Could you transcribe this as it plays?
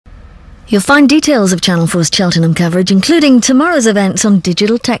You'll find details of Channel 4's Cheltenham coverage, including tomorrow's events, on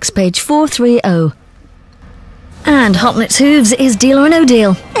digital text page 430. And Hopnet's Hooves is Deal or No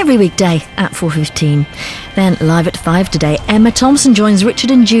Deal every weekday at 4:15. Then live at 5 today, Emma Thompson joins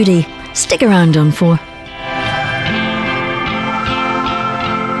Richard and Judy. Stick around on 4.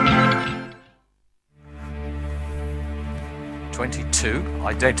 Two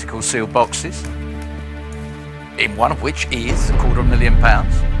identical sealed boxes, in one of which is £250,000,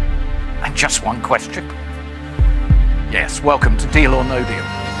 and just one question. Yes, welcome to Deal or No Deal.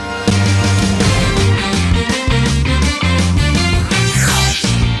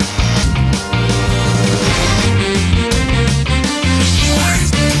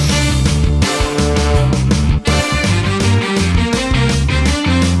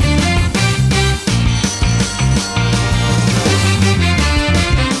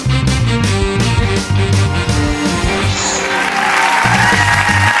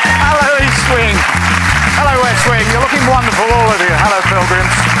 You're looking wonderful, all of you. Hello,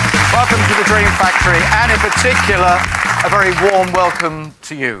 pilgrims. Welcome to the Dream Factory, and in particular, a very warm welcome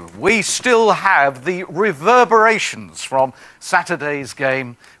to you. We still have the reverberations from Saturday's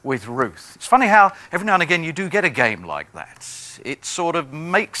game with Ruth. It's funny how every now and again you do get a game like that. It sort of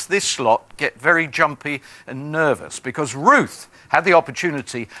makes this slot get very jumpy and nervous, because Ruth had the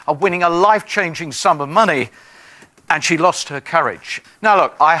opportunity of winning a life-changing sum of money, and she lost her courage. Now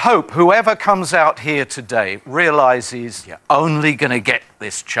look, I hope whoever comes out here today realises you're only going to get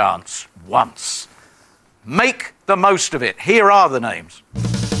this chance once. Make the most of it. Here are the names.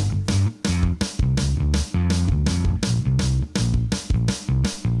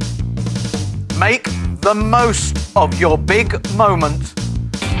 Make the most of your big moment.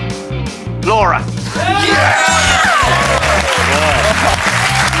 Laura.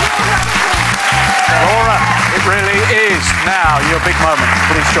 Laura, it really is now your big moment.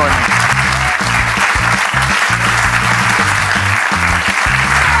 Please join me.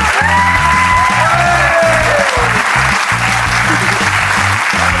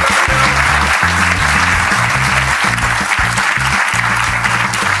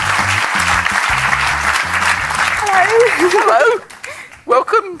 Hello.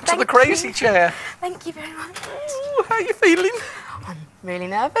 Welcome to the crazy chair. Thank you very much. Ooh, how are you feeling? I'm really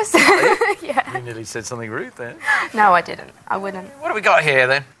nervous. Yeah. You nearly said something rude there. No, I didn't. I wouldn't. What have we got here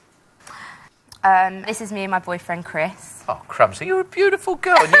then? This is me and my boyfriend Chris. Oh, Crumsy, you're a beautiful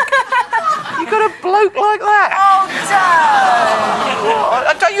girl. You got a bloke like that. Oh,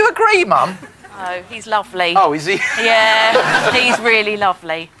 Oh, don't you agree, Mum? Oh, he's lovely. Oh, is he? Yeah, he's really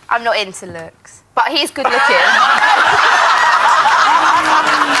lovely. I'm not into looks, but he's good looking.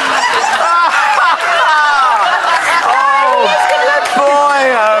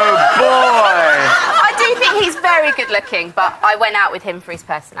 I do think he's very good looking, but I went out with him for his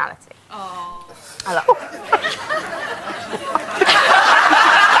personality. Oh.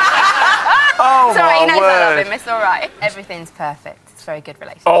 Oh, Sorry, he knows word. I love him. It's all right. Everything's perfect. It's a very good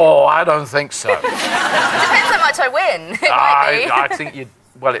relationship. Oh, I don't think so. Depends how much I win. It might be. I think you'd...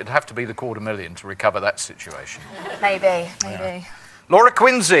 Well, it'd have to be the $250,000 to recover that situation. Maybe. Yeah. Laura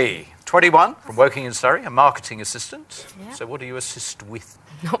Quinsey, 21, from Woking in Surrey, a marketing assistant. Yeah. So what do you assist with?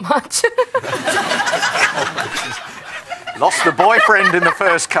 Not much. Lost the boyfriend in the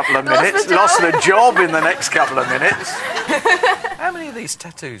first couple of minutes, lost the job in the next couple of minutes. How many of these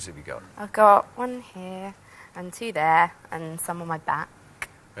tattoos have you got? I've got one here, and two there, and some on my back.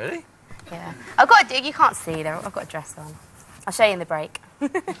 Really? Yeah. I've got a... You can't see, though. I've got a dress on. I'll show you in the break.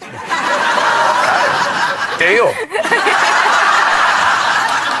 Deal.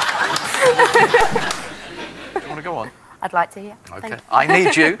 Do you want to go on? I'd like to, yeah. Okay. I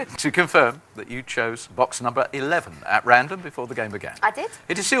need you to confirm that you chose box number 11 at random before the game began. I did.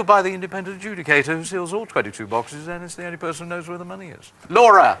 It is sealed by the independent adjudicator who seals all 22 boxes, and it's the only person who knows where the money is.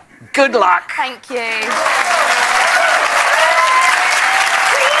 Laura, good luck. Thank you.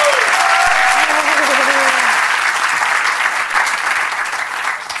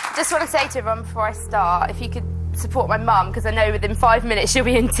 Just want to say to everyone before I start, if you could support my mum, because I know within 5 minutes she'll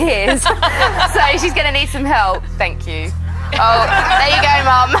be in tears. So she's going to need some help. Thank you. Oh, there you go,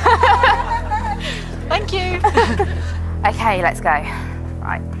 Mum. Thank you. Okay, let's go.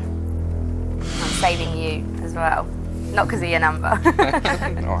 Right. I'm saving you as well. Not because of your number.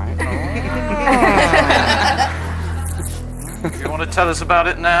 All right. You want to tell us about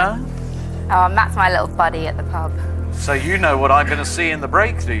it now? Oh, Matt's my little buddy at the pub. So you know what I'm going to see in the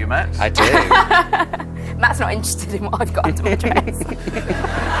break, do you, Matt? I do. Matt's not interested in what I've got under my dress.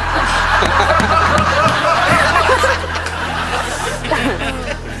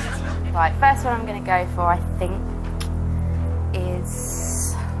 Right, first one I'm going to go for, I think,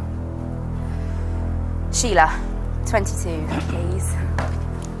 is Sheila, 22, please.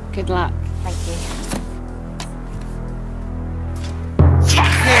 Good luck. Thank you.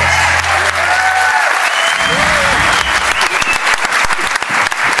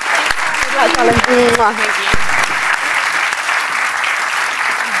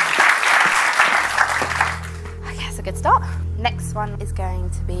 Okay, that's a good start. Next one is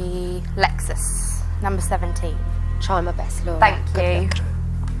going to be Lexus, number 17. Try my best, Laura. Thank you.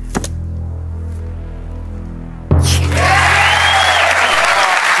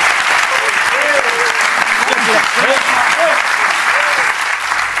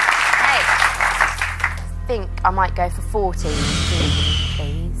 I think I might go for 14,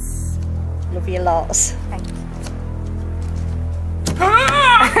 please. Love you lots. Thank you.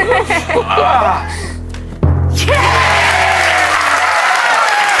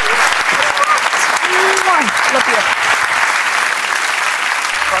 Love you.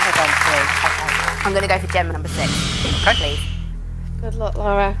 I'm going to go for Gemma, number 6. Okay. Please. Good luck,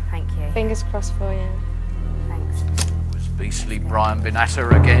 Laura. Thank you. Fingers crossed for you. Thanks. Was beastly Brian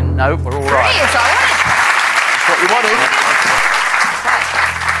Benatter again? No, we're all right. It's all right. That's what you wanted.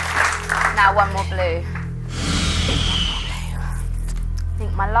 Okay. Now one more blue. I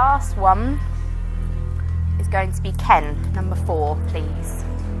think my last one is going to be Ken, number 4, please.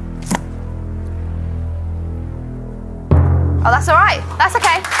 Oh, that's all right. That's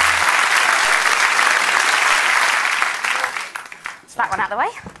okay. It's that one out of the way.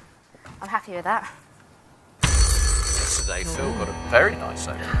 I'm happy with that. Yesterday, Phil got a very nice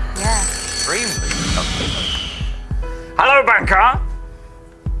opening. Yeah. Extremely comfortable. Hello, banker.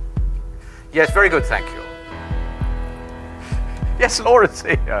 Yes, very good, thank you. Yes, Laura's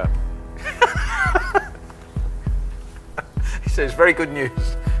here. He says, very good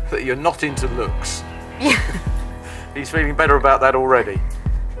news that you're not into looks. Yeah. He's feeling better about that already.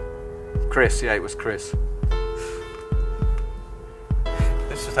 Chris, yeah, it was Chris.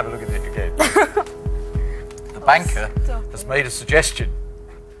 Let's just have a look at it again. The banker has made a suggestion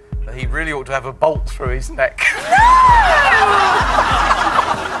that he really ought to have a bolt through his neck.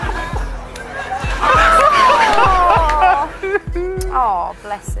 Oh,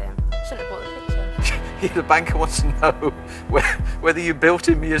 bless him. Shouldn't have bought the picture. The banker wants to know whether you built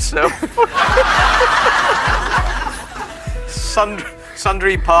him yourself.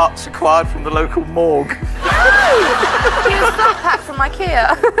 Sundry parts acquired from the local morgue. He was flat packed from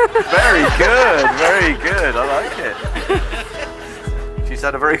IKEA. Very good, very good. I like it. She's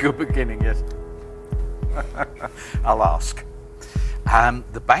had a very good beginning, yes. I'll ask.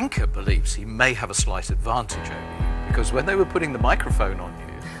 The banker believes he may have a slight advantage over you because when they were putting the microphone on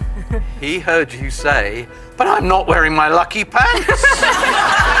you, he heard you say, "But I'm not wearing my lucky pants."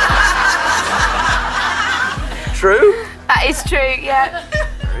 True? That is true, yeah.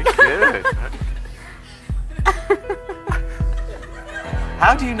 Very good.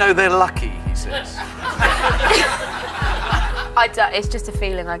 How do you know they're lucky, he says? I don't, it's just a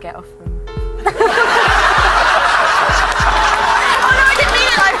feeling I get off them.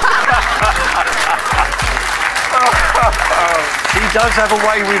 She does have a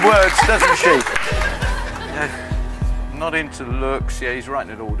way with words, doesn't she? Yeah, not into looks. Yeah, he's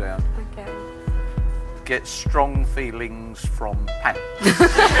writing it all down. Okay. Get strong feelings from pants.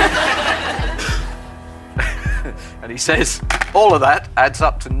 And he says all of that adds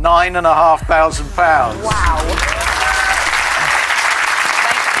up to £9,500. Wow.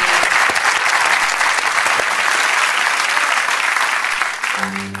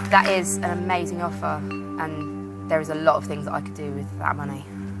 Thank you. That is an amazing offer, and there is a lot of things that I could do with that money.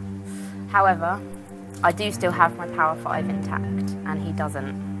 However, I do still have my Power 5 intact, and he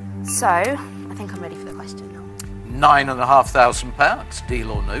doesn't. So, I think I'm ready for the question now. £9,500, deal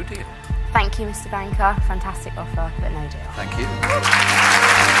or no deal? Thank you, Mr. Banker. Fantastic offer, but no deal. Thank you.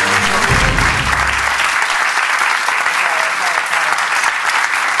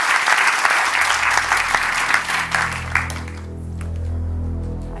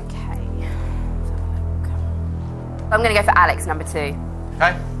 Okay. I'm going to go for Alex, number 2.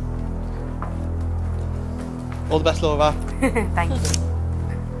 Okay. All the best, Laura. Thank you.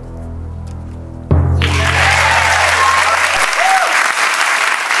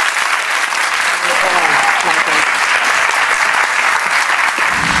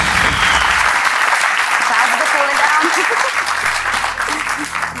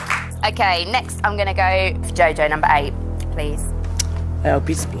 Okay, next I'm going to go for Jojo, number 8, please. I'll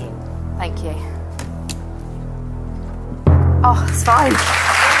be speaking. Thank you. Oh, it's fine.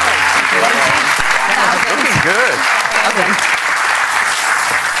 Looking good.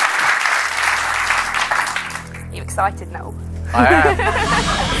 Are you excited, Noel? I am.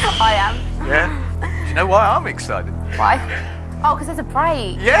 I am. Yeah. you know why I'm excited? Why? Oh, because there's a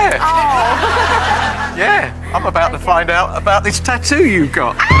break. Yeah. Oh. Yeah. I'm about to find out about this tattoo you've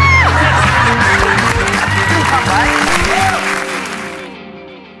got.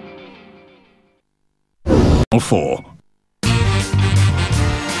 Four.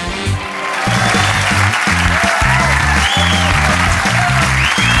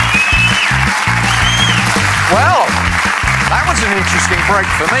 Well, that was an interesting break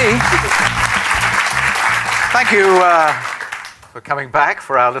for me. Thank you for coming back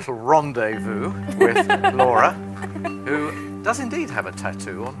for our little rendezvous with Laura, who does indeed have a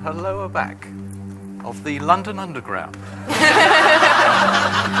tattoo on her lower back of the London Underground.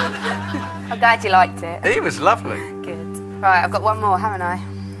 I'm glad you liked it. He was lovely. Good. Right, I've got one more, haven't I?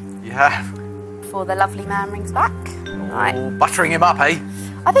 You have. Before the lovely man rings back. Right. Oh, buttering him up, eh?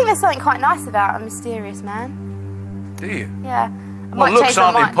 I think there's something quite nice about a mysterious man. Do you? Yeah. Well, looks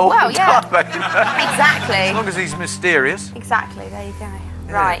aren't important, well, yeah. are they? Exactly. As long as he's mysterious. Exactly, there you go.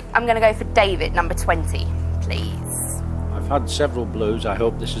 Yeah. Right, I'm going to go for David, number 20, please. I've had several blues. I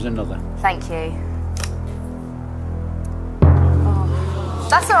hope this is another. Thank you. Oh.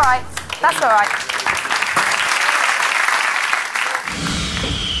 That's all right. That's all right.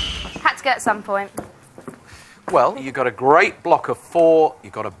 Had to go at some point. Well, you got a great block of 4. You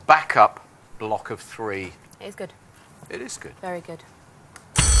got a backup block of 3. It is good. It is good. Very good.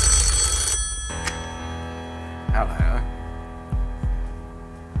 Hello.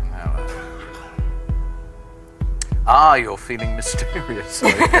 Hello. Ah, you're feeling mysterious.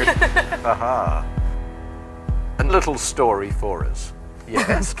 Aha. A little story for us.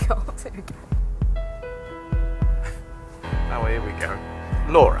 Yes. God. Oh, here we go.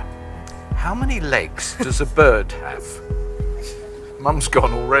 Laura, how many legs does a bird have? Mum's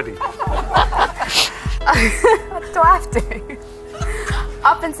gone already. Do I have to?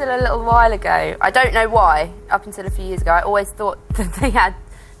 Up until a little while ago, I don't know why, up until a few years ago, I always thought that they had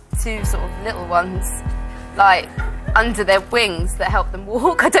 2 sort of little ones, like, under their wings that help them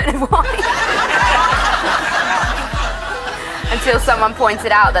walk. I don't know why. Until someone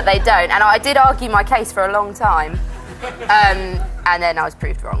pointed out that they don't. And I did argue my case for a long time. And then I was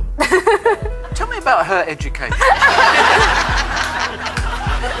proved wrong. Tell me about her education.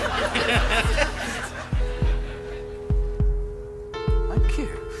 Thank you.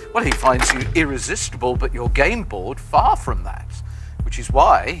 Well, he finds you irresistible, but your game board far from that, which is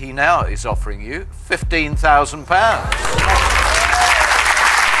why he now is offering you £15,000.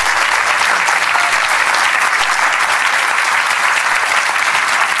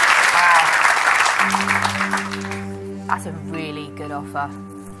 That's a really good offer.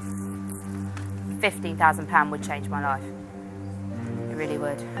 £15,000 would change my life. It really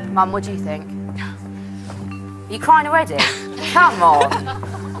would. Mum, what do you think? Are you crying already? Come on.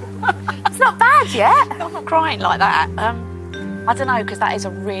 It's not bad yet. I'm not crying like that. I don't know, because that is a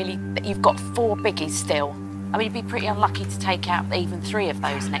really... You've got 4 biggies still. I mean, you'd be pretty unlucky to take out even 3 of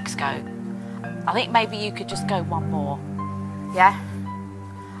those next go. I think maybe you could just go one more. Yeah?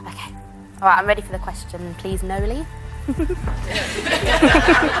 Okay. All right, I'm ready for the question. Please, Noli.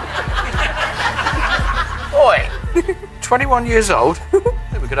 Oi! 21 years old? I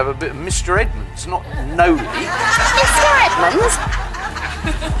think we could have a bit of Mr. Edmonds, not Noli. Mr. Edmonds?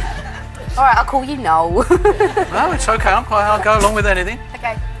 All right, I'll call you Noel. No, it's okay. I'll go along with anything.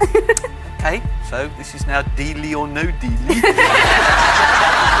 Okay. Okay, so this is now dealy or no dealy.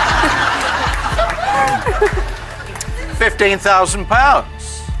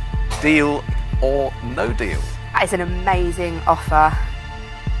 £15,000. Deal or no deal? That is an amazing offer,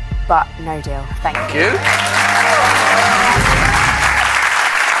 but no deal. Thank you.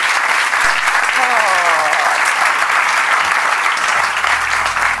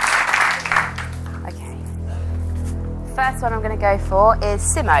 Okay. First one I'm going to go for is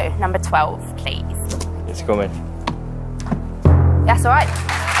Simo, number 12, please. It's coming. That's all right.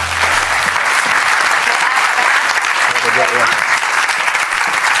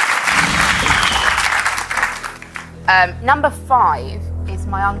 Number 5 is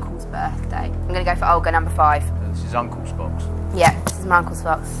my uncle's birthday. I'm going to go for Olga, number 5. This is Uncle's box. Yeah, this is my uncle's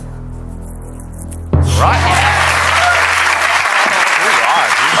box. Right. All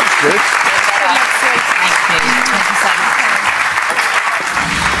right, this is good.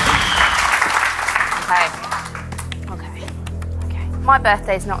 Okay. My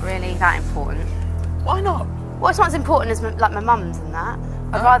birthday's not really that important. Why not? Well, it's not as important as my mum's and that.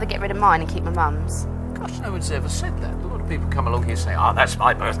 I'd rather get rid of mine and keep my mum's. Gosh, no one's ever said that. A lot of people come along here saying, oh, that's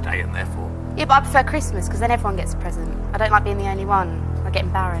my birthday, and therefore... Yeah, but I prefer Christmas, because then everyone gets a present. I don't like being the only one. I get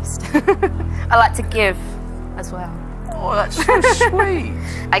embarrassed. I like to give as well. Oh, that's so sweet.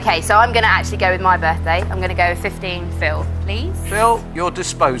 Okay, so I'm going to actually go with my birthday. I'm going to go with 15 Phil, please. Phil, you're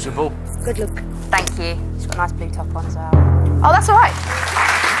disposable. Good luck. Thank you. She's got a nice blue top on as well. Oh, that's all right.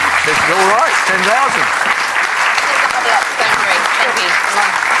 This is all right, 10,000. Still got my block, don't worry. Thank you.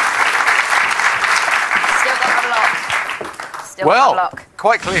 Still got my block. Still got my Well, block.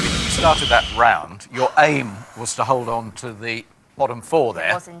 quite clearly, when you started that round, your aim was to hold on to the bottom four It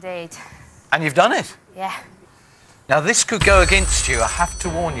there. was indeed. And you've done it. Yeah. Now, this could go against you. I have to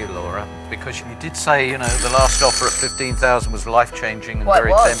warn you, Laura, because you did say, you know, the last offer at 15,000 was life-changing and Well, it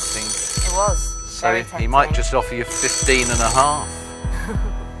very was. tempting. It was. So Very he tempting. might just offer you 15 and a half.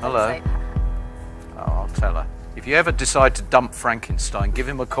 Hello. Oh, I'll tell her. If you ever decide to dump Frankenstein, give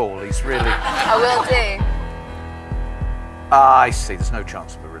him a call. He's really... I will do. I see. There's no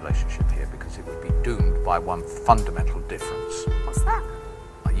chance of a relationship here because it would be doomed by one fundamental difference. What's that?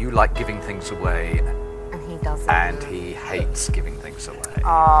 You like giving things away, And he doesn't. and he hates giving things away.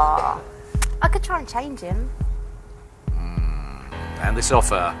 Aww. I could try and change him. And this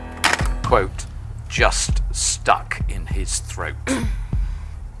offer, quote, just stuck in his throat.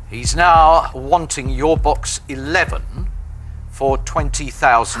 He's now wanting your box 11 for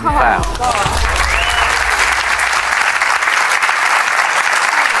 £20,000. Oh, God.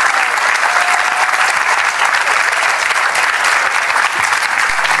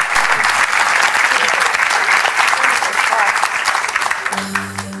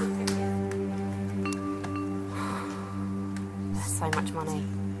 That's so much money.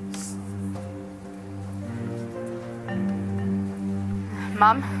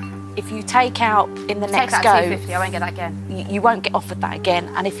 Mum, If you take out in the take next that go, 250. I won't get that again. you won't get offered that again.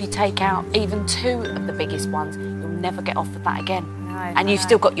 And if you take out even 2 of the biggest ones, you'll never get offered that again. No, And you've no.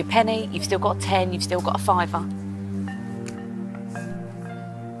 still got your penny, you've still got a 10, you've still got a fiver.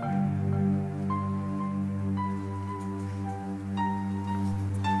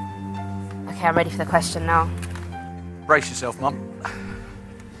 Okay, I'm ready for the question now. Brace yourself, Mum.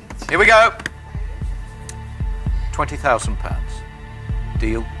 Here we go. £20,000.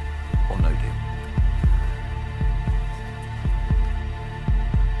 Deal or no deal?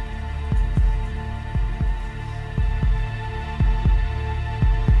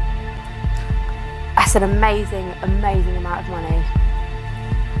 That's an amazing, amazing amount of money.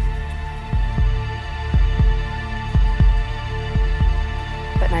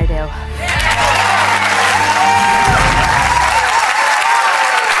 But no deal.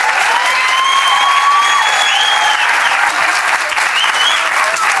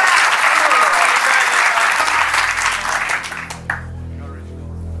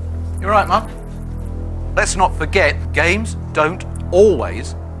 You're right, Mum. Let's not forget, games don't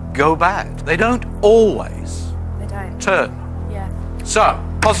always go bad. They don't always They don't. turn. Yeah. So,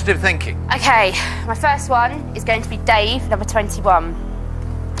 positive thinking. Okay, my first one is going to be Dave, number 21.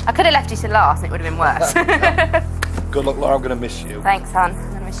 I could have left you to last and it would have been worse. Good luck, Laura. I'm going to miss you. Thanks, hon. I'm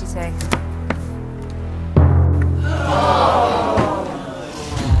going to miss you too.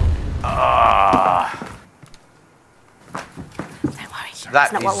 Don't worry. That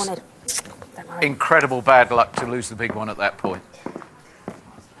That's not what I is wanted. Don't worry. incredible bad luck to lose the big one at that point.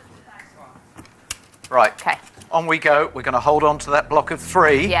 Right. Okay. On we go. We're going to hold on to that block of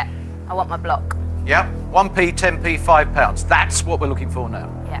 3. Yeah, I want my block. Yep. 1p, 10p, £5. That's what we're looking for now.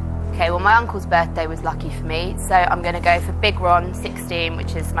 Yeah. Okay, well, my uncle's birthday was lucky for me, so I'm going to go for Big Ron, 16,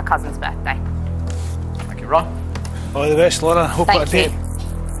 which is my cousin's birthday. Thank you, Ron. All the best, Laura. Hope Thank that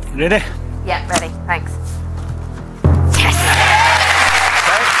you. Ready? Yeah, ready. Thanks.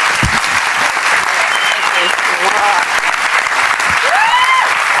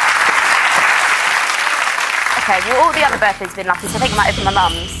 Okay, well, all the other birthdays have been lucky, so I think I might open my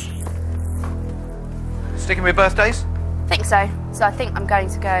mum's. Sticking with birthdays? I think so. So I think I'm going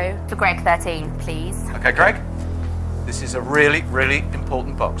to go for Greg, 13, please. Okay, Greg. This is a really, really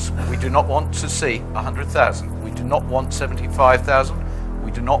important box. We do not want to see 100,000. We do not want 75,000.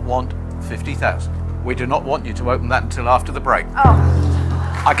 We do not want 50,000. We do not want you to open that until after the break.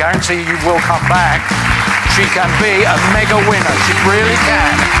 Oh, I guarantee you will come back. She can be a mega winner. She really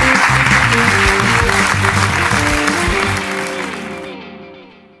can.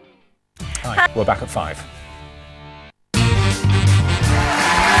 Hi, we're back at 5.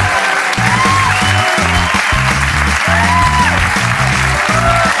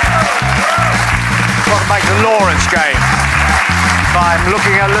 Welcome back to Laura's game. If I'm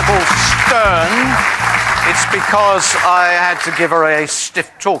looking a little stern, it's because I had to give her a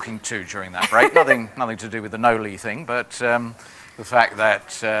stiff talking to during that break. nothing to do with the Noli thing, but the fact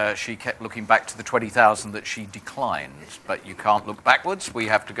that she kept looking back to the 20,000 that she declined. But you can't look backwards, we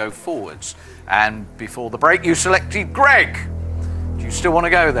have to go forwards. And before the break, you selected Greg. Do you still want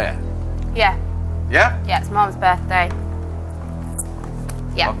to go there? Yeah. Yeah? Yeah, it's Mum's birthday.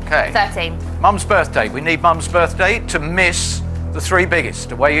 Yeah. Okay. 13. Mum's birthday. We need Mum's birthday to miss the 3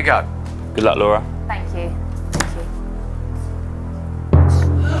 biggest. Away you go. Good luck, Laura. Thank you. Thank you.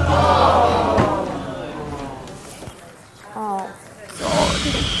 Oh.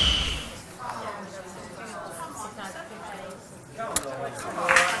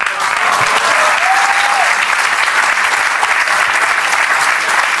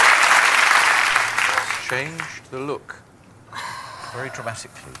 Changed the look very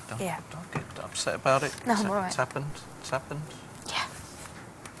dramatically. Don't get upset about it. No, I'm all right. It's happened. It's happened. Yeah.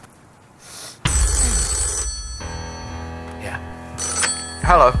 Yeah.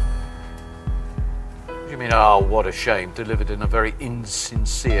 Hello. What do you mean, oh, what a shame, delivered in a very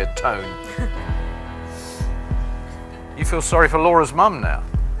insincere tone. You feel sorry for Laura's mum now?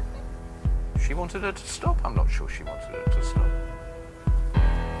 She wanted her to stop? I'm not sure she wanted her to stop.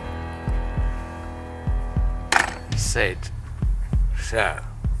 He said, so,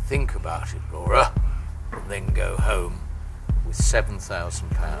 think about it, Laura, and then go home with £7,000.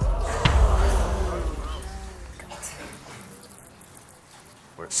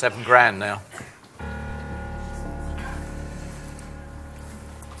 We're at 7 grand now.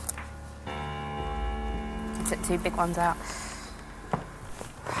 I took 2 big ones out.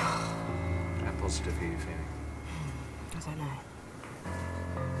 How positive are you feeling? I don't know.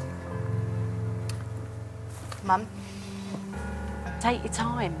 Mum? Take your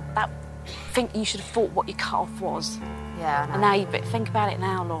time. I think you should have thought what your cut-off was. Yeah, I know. And now think about it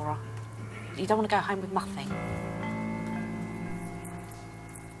now, Laura. You don't want to go home with nothing.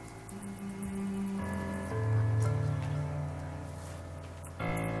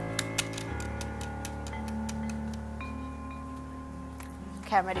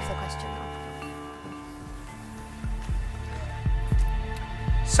 Okay, I'm ready for the question now.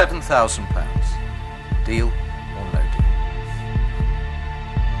 £7,000. Deal or no deal?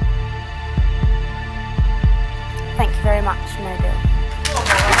 Thank you very much, no deal.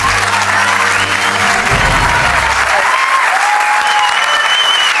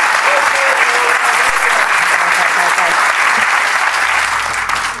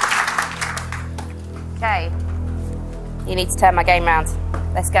 Okay. You need to turn my game round.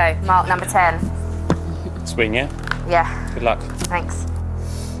 Let's go. Mark number 10. Swing, yeah? Yeah. Good luck. Thanks.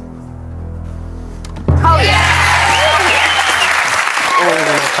 Oh, yeah. Oh,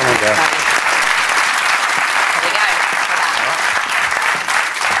 come on, girl.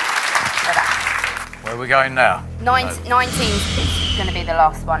 There we go. Where are we going now? 19's going to be the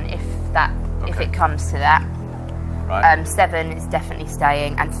last one, if it comes to that. Right. 7 is definitely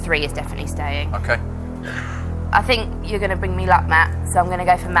staying, and 3 is definitely staying. Okay. I think you're going to bring me luck, Matt, so I'm going to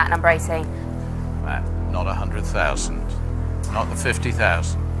go for Matt number 18. Matt, not 100,000. Not the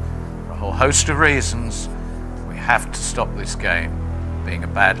 50,000. For a whole host of reasons, we have to stop this game being a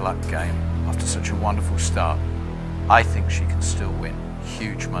bad luck game after such a wonderful start. I think she can still win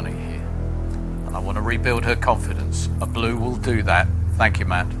huge money here. And I want to rebuild her confidence. A blue will do that. Thank you,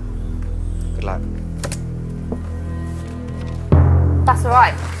 Matt. Good luck. That's all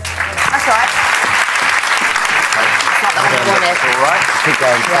right. That's all right. It's not the one you wanted. All right. Keep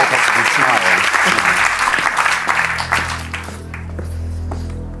going. I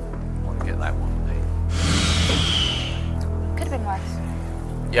want to get that one. Could have been worse.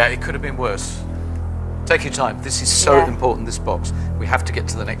 Yeah, it could have been worse. Take your time. This is so Yeah. important, this box. We have to get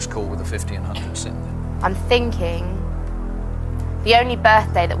to the next call with the 50 and 100s in there. I'm thinking the only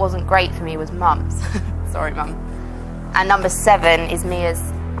birthday that wasn't great for me was Mum's. Sorry, Mum. And number 7 is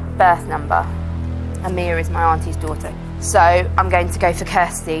Mia's birth number. And Mia is my auntie's daughter. So I'm going to go for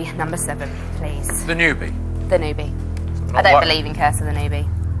Kirsty, number 7, please. The newbie. The newbie. So I don't believe in Kirsty the newbie.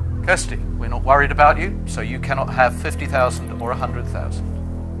 Kirsty, we're not worried about you, so you cannot have 50,000 or 100,000.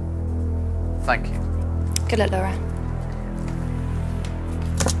 Thank you. Good luck, Laura.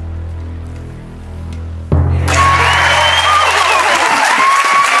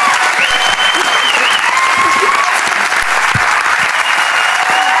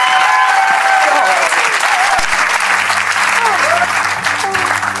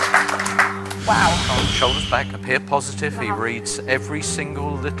 Shoulders back, appear positive. He reads every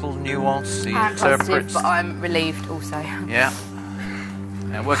single little nuance. He I'm interprets. positive, but I'm relieved also. Yeah.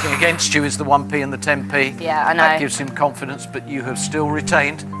 Now, working against you is the 1p and the 10p. Yeah, I know. That gives him confidence, but you have still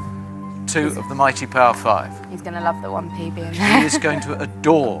retained 2 of the mighty Power 5. He's going to love the 1p being He there. is going to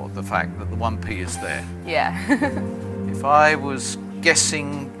adore the fact that the 1p is there. Yeah. If I was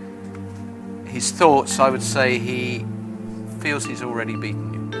guessing his thoughts, I would say he feels he's already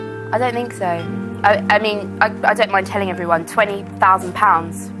beaten you. I don't think so. I mean, I don't mind telling everyone,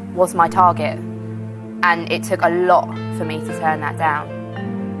 £20,000 was my target, and it took a lot for me to turn that down.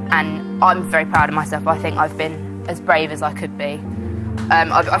 And I'm very proud of myself. I think I've been as brave as I could be.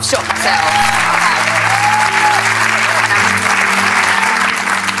 I've shot myself.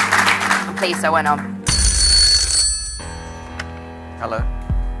 I'm pleased I went on. Hello.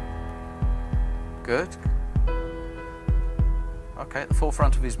 Good. Okay, at the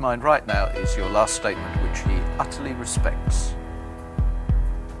forefront of his mind right now is your last statement, which he utterly respects.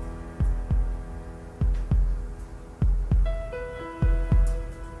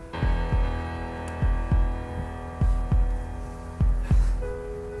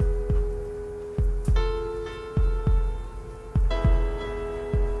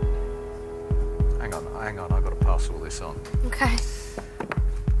 Hang on, I've got to pass all this on. Okay.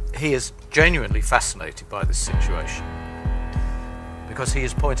 He is genuinely fascinated by this situation because he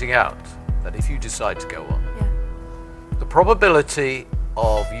is pointing out that if you decide to go on, the probability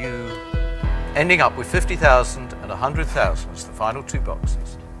of you ending up with 50,000 and 100,000 as the final two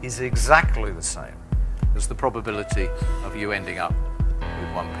boxes is exactly the same as the probability of you ending up with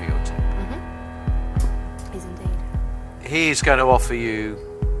 1p or 2. Is indeed. He's going to offer you,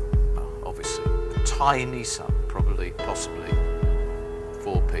 obviously, a tiny sum, probably, possibly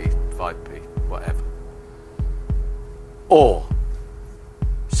 4p, 5p, whatever, or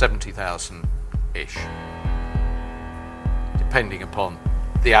 70,000-ish, depending upon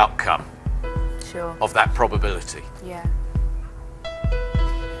the outcome of that probability. Yeah.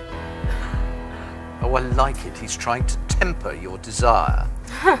 Oh, I like it. He's trying to temper your desire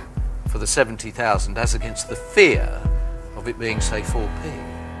for the 70,000 as against the fear of it being, say, 4p.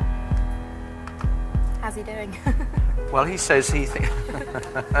 How's he doing? Well, he says he thinks...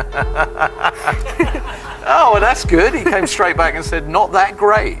 Oh, well, that's good. He came straight back and said, not that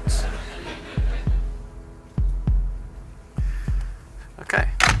great. Okay.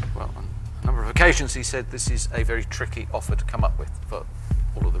 Well, on a number of occasions he said this is a very tricky offer to come up with for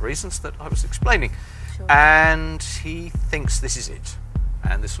all of the reasons that I was explaining. Sure. And he thinks this is it.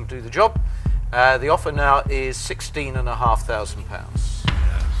 And this will do the job. The offer now is £16,500.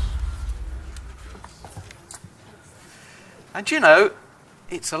 And you know,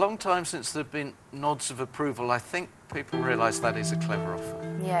 it's a long time since there have been nods of approval. I think people realise that is a clever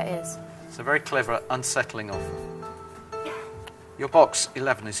offer. Yeah, it is. It's a very clever, unsettling offer. Your box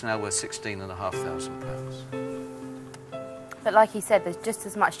 11 is now worth £16,500. But like he said, there's just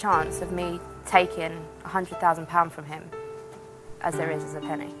as much chance of me taking £100,000 from him as there is as a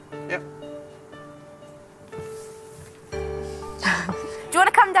penny. Yep. Do you want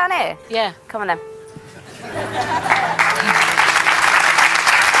to come down here? Yeah. Come on then.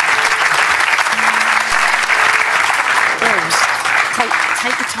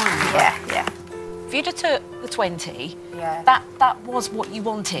 Take your time. Yeah. If you'd have took the 20, Yeah. that was what you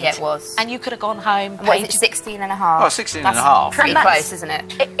wanted. Yeah, it was. And you could have gone home. And what is it, 16 and a half? Oh, 16 and a half. Pretty And that's- close, isn't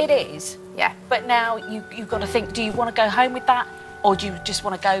it? It is. Yeah. But now you've got to think, do you want to go home with that? Or do you just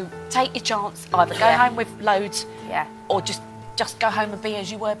want to go, take your chance, either go home with loads, Yeah. or just go home and be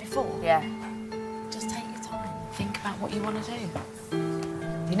as you were before? Yeah. Just take your time. Think about what you want to do.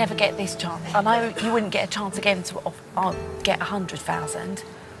 You never get this chance. I know you wouldn't get a chance again to get 100,000,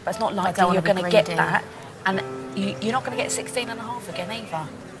 but it's not likely wanna you're be going to get greedy. that. And you're not going to get 16.5 again either.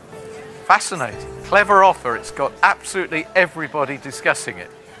 Fascinating. Clever offer. It's got absolutely everybody discussing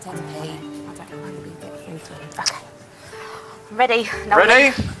it. 10p. I don't know how we get through to it. Okay. Ready? No,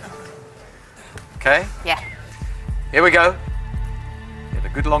 Ready? Okay. Yeah. Here we go. We had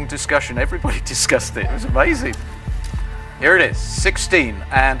a good long discussion. Everybody discussed it. It was amazing. Here it is.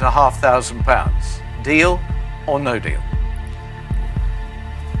 £16,500. Deal or no deal?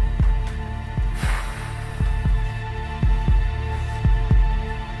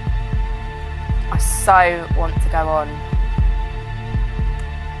 I so want to go on.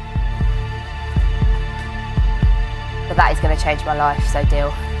 But that is going to change my life, so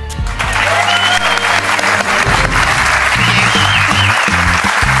deal.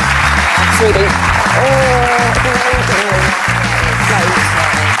 Sweetie.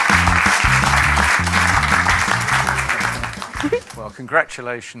 Well,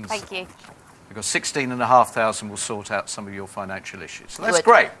 congratulations. Thank you. Because 16,500 will sort out some of your financial issues. So It that's would.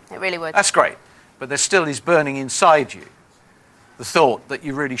 great. It really would. That's great. But there still is burning inside you the thought that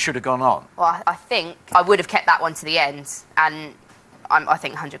you really should have gone on. Well, I think I would have kept that one to the end, and I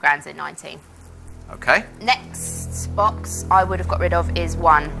think 100 grand's in 19. Okay. Next box I would have got rid of is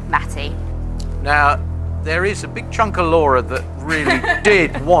 1, Matty. Now, there is a big chunk of Laura that really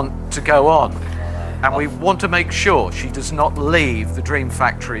did want to go on. And we want to make sure she does not leave the Dream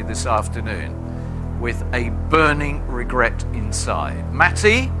Factory this afternoon with a burning regret inside.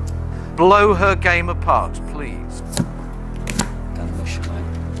 Matty, blow her game apart, please.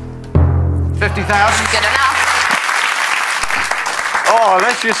 50,000. Good enough. Oh,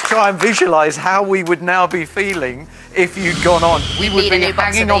 let's just try and visualise how we would now be feeling if you'd gone on. We would need a be new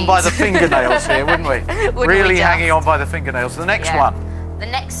box hanging of on by these. the fingernails here, wouldn't we? Really hanging on by the fingernails. The next one. The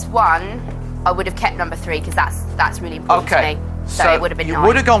next one, I would have kept number 3 because that's really important to me. So it would have been you 9.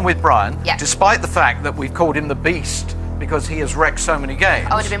 would have gone with Brian, Yeah. despite the fact that we've called him the Beast because he has wrecked so many games.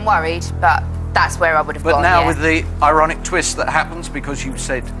 I would have been worried, but that's where I would have But gone. now yeah. with the ironic twist that happens because you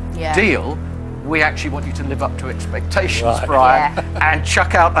said Yeah. deal, we actually want you to live up to expectations, Right. Brian, Yeah. and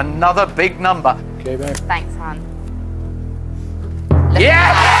chuck out another big number. Okay, babe. Thanks, hon.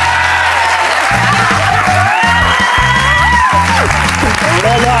 Yeah!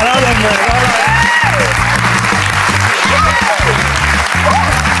 Well done, mate. Well done.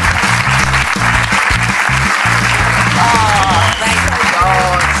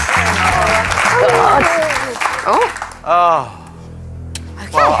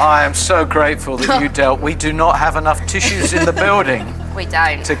 Well, I am so grateful that you dealt. We do not have enough tissues in the building We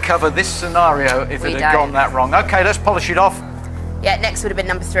don't. to cover this scenario if We it had gone don't. that wrong. Okay, let's polish it off. Yeah, next would have been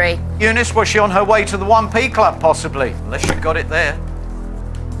number 3. Eunice, was she on her way to the 1p club, possibly? Unless you got it there.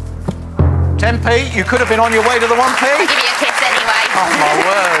 10p, you could have been on your way to the 1p. Give you a kiss anyway. Oh, my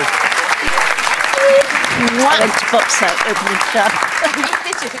word. I went to box out, open and shut.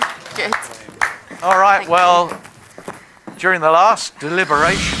 Good. All right, well, during the last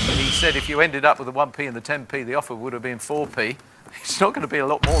deliberation, he said if you ended up with the 1p and the 10p, the offer would have been 4p. It's not going to be a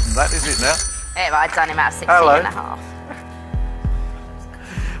lot more than that, is it now? Yeah, I'd done him out of 16 Hello. and a half.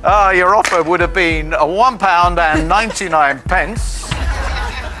 Your offer would have been £1.99.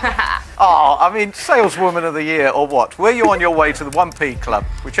 Oh, I mean, saleswoman of the year or what? Were you on your way to the 1p club?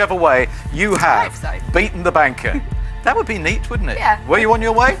 Whichever way, you have I hope so. beaten the banker. That would be neat, wouldn't it? Yeah. Were you on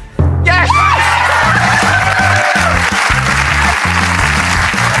your way? Yes!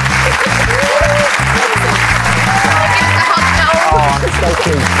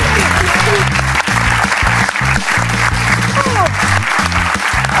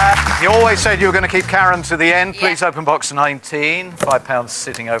 You always said you were going to keep Karen to the end. Please Yeah. open box 19. £5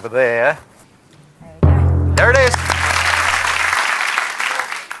 sitting over there. There we go. There it is.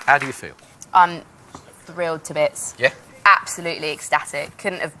 How do you feel? I'm thrilled to bits. Yeah. Absolutely ecstatic.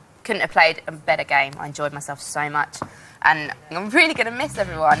 Couldn't have played a better game. I enjoyed myself so much, and I'm really going to miss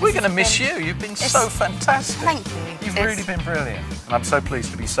everyone. We're This going to has miss been- you. You've been so fantastic. Thank you. You've It's- really been brilliant. And I'm so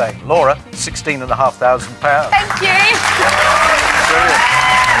pleased to be saying, Laura, £16,500. Thank you. Brilliant.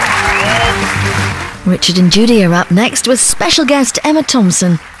 Richard and Judy are up next with special guest Emma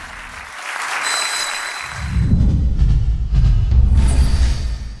Thompson.